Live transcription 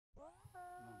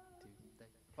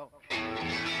Honey,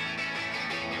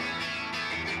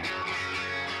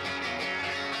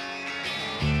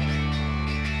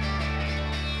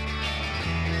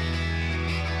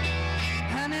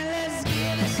 let's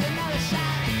give this another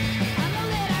shot. I know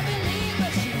that I believe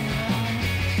what you're wrong,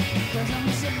 'cause I'm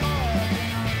just a boy in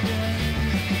all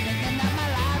dreams, thinking that my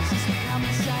life's just become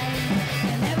the same.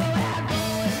 And everywhere I go,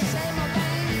 it's the same old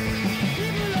thing.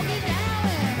 People looking down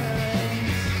whenever it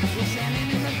rains. You're standing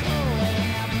in the cold,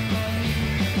 waiting out for rain.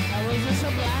 I was just so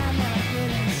blind that I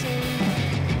couldn't see.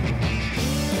 You,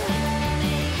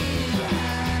 honey, you,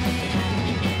 honey.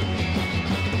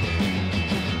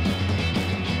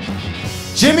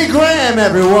 Jimmie Graham,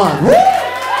 everyone. Woo!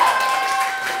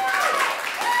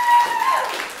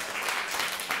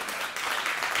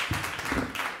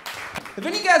 Have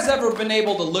any of you guys ever been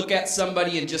able to look at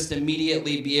somebody and just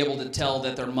immediately be able to tell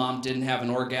that their mom didn't have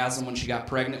an orgasm when she got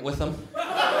pregnant with them?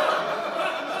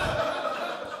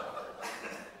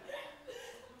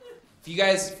 If you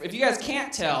guys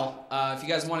can't tell, if you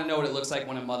guys want to know what it looks like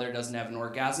when a mother doesn't have an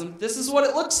orgasm, this is what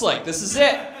it looks like. This is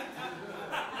it.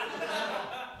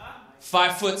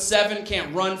 5'7",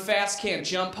 can't run fast, can't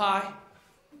jump high.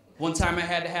 One time I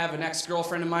had to have an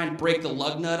ex-girlfriend of mine break the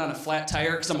lug nut on a flat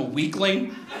tire because I'm a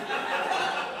weakling.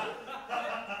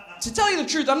 To tell you the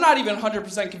truth, I'm not even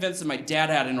 100% convinced that my dad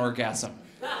had an orgasm.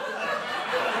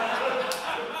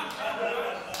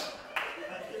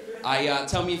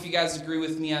 Tell me if you guys agree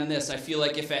with me on this. I feel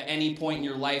like if at any point in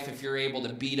your life, if you're able to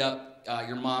beat up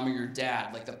your mom or your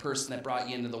dad, like the person that brought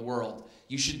you into the world,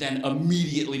 you should then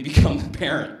immediately become the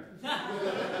parent.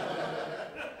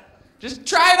 Just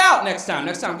try it out next time.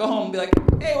 Next time, go home and be like,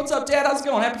 hey, what's up, Dad? How's it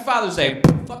going? Happy Father's Day.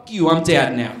 Fuck you, I'm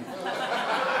Dad now.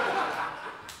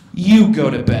 You go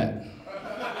to bed.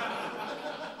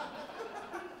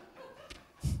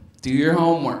 Do your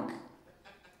homework.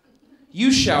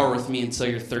 You shower with me until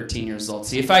you're 13 years old.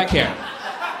 See if I care.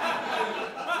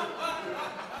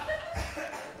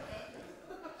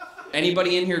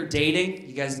 Anybody in here dating?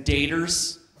 You guys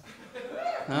daters?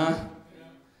 Huh?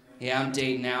 Yeah, I'm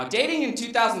dating now. Dating in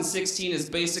 2016 is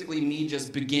basically me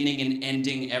just beginning and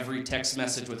ending every text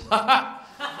message with ha ha.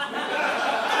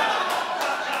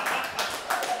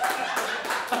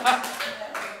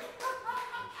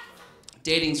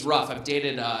 Dating's rough. I've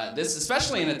dated this,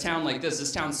 especially in a town like this.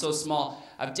 This town's so small.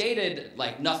 I've dated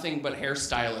like nothing but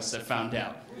hairstylists, I found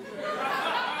out.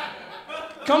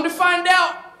 Come to find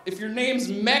out, if your name's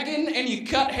Megan and you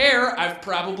cut hair, I've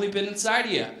probably been inside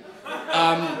of you.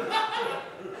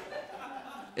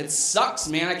 It sucks,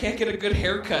 man. I can't get a good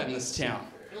haircut in this town.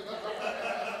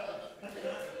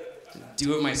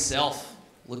 Do it myself,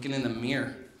 looking in the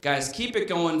mirror. Guys, keep it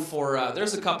going for,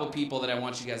 there's a couple people that I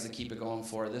want you guys to keep it going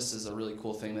for. This is a really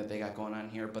cool thing that they got going on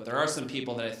here, but there are some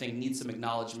people that I think need some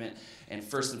acknowledgement. And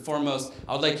first and foremost,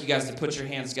 I would like you guys to put your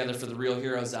hands together for the real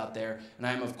heroes out there. And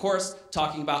I'm, of course,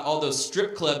 talking about all those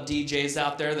strip club DJs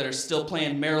out there that are still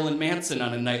playing Marilyn Manson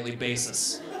on a nightly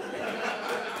basis.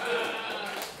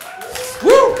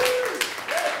 Woo!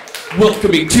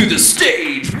 Welcoming to the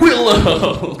stage,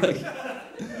 Willow! Like,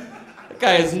 that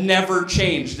guy has never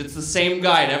changed. It's the same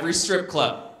guy at every strip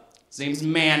club. His name's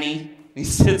Manny. He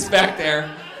sits back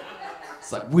there.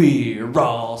 It's like, we're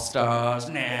all stars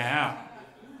now.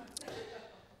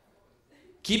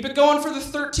 Keep it going for the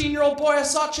 13-year-old boy I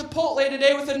saw at Chipotle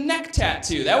today with a neck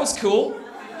tattoo. That was cool.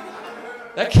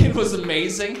 That kid was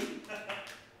amazing.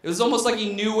 It was almost like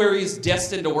he knew where he's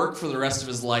destined to work for the rest of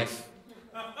his life.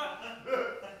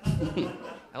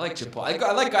 I like Chipotle.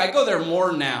 I go there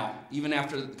more now, even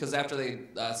after they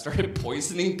started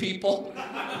poisoning people.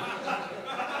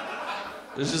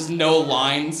 There's just no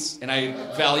lines, and I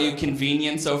value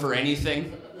convenience over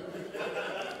anything.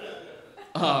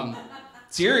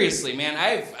 Seriously, man,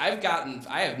 I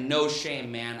have no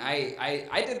shame, man.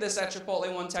 I did this at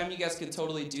Chipotle one time. You guys could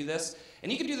totally do this,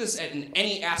 and you can do this in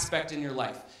any aspect in your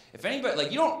life. If anybody,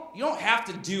 like, you don't have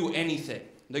to do anything.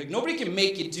 Like, nobody can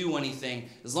make you do anything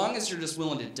as long as you're just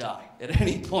willing to die at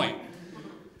any point.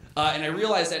 And I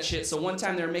realized that shit, so one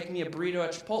time they were making me a burrito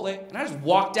at Chipotle, and I just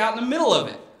walked out in the middle of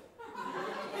it.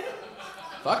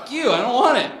 Fuck you, I don't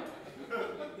want it.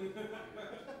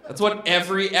 That's what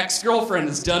every ex-girlfriend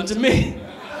has done to me.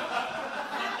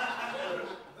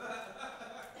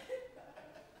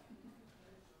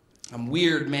 I'm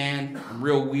weird, man. I'm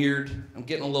real weird. I'm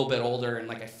getting a little bit older, and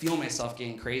like I feel myself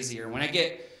getting crazier.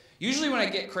 Usually when I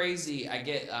get crazy,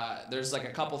 there's like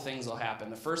a couple things will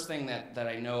happen. The first thing that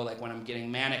I know, like when I'm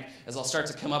getting manic, is I'll start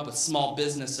to come up with small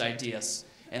business ideas.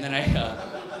 And then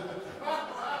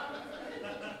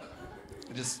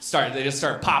they just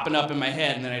start popping up in my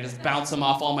head, and then I just bounce them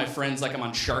off all my friends like I'm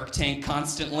on Shark Tank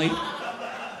constantly.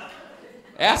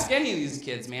 Ask any of these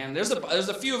kids, man. There's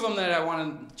a few of them that I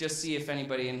want to just see if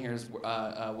anybody in here is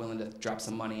willing to drop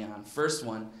some money on. First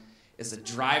one is a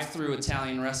drive-through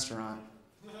Italian restaurant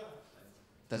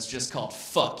that's just called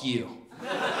Fuck You.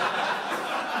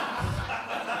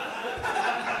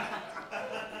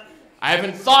 I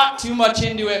haven't thought too much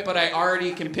into it, but I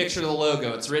already can picture the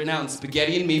logo. It's written out in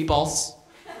spaghetti and meatballs.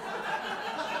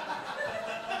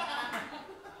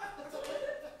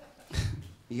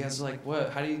 You guys are like, what?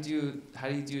 How do you do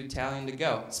Italian to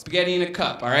go? Spaghetti in a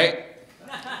cup, all right?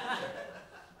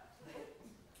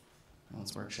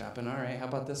 Let's workshopping. All right, how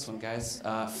about this one, guys?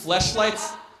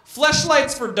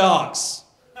 Fleshlights for dogs.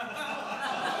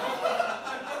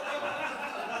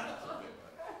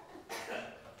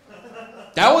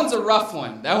 That one's a rough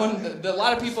one. That one, a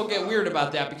lot of people get weird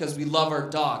about that because we love our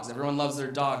dogs. Everyone loves their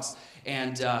dogs.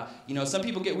 And, some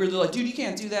people get weird. They're like, dude, you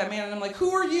can't do that, man. And I'm like,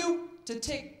 who are you to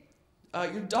take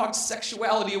your dog's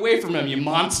sexuality away from him, you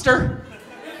monster?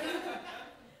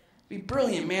 Be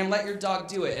brilliant, man. Let your dog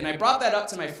do it. And I brought that up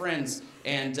to my friends,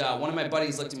 and one of my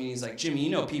buddies looked at me and he's like, Jimmy, you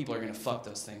know people are going to fuck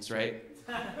those things, right?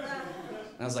 And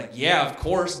I was like, yeah, of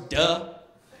course, duh.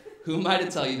 Who am I to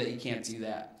tell you that you can't do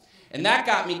that? And that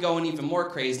got me going even more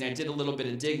crazy, and I did a little bit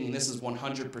of digging. This is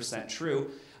 100%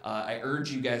 true. I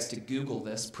urge you guys to Google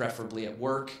this, preferably at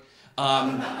work.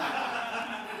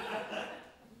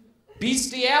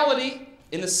 Bestiality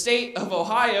in the state of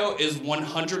Ohio is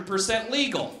 100%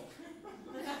 legal.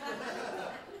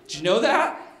 Did you know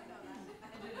that?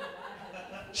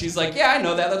 She's like, yeah, I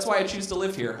know that. That's why I choose to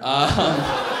live here.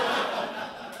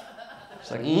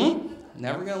 She's like,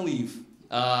 never gonna leave.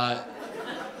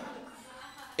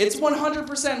 It's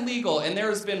 100% legal, and there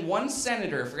has been one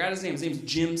senator, I forgot his name. His name's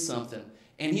Jim something,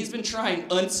 and he's been trying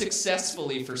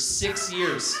unsuccessfully for 6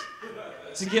 years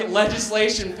to get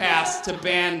legislation passed to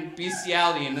ban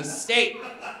bestiality in the state.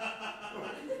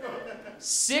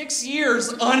 6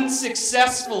 years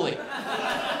unsuccessfully.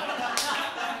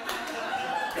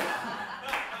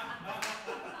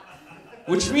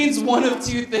 Which means one of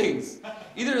two things.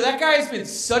 Either that guy's been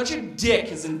such a dick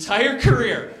his entire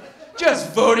career,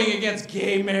 just voting against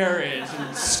gay marriage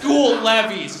and school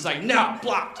levies. He's like, no,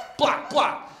 blocked, blocked,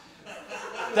 blocked.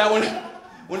 That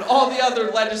when all the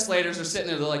other legislators are sitting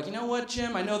there, they're like, you know what,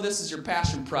 Jim? I know this is your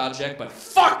passion project, but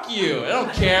fuck you. I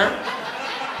don't care.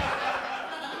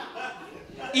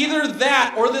 Either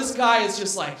that or this guy is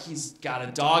just like, he's got a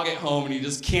dog at home and he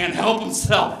just can't help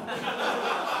himself.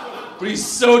 But he's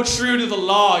so true to the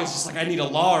law. He's just like, I need a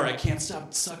law or I can't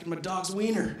stop sucking my dog's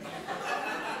wiener.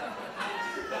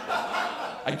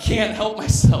 I can't help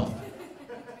myself.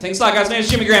 Thanks a lot, guys. My name is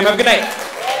Jimmie Graham. Have a good night.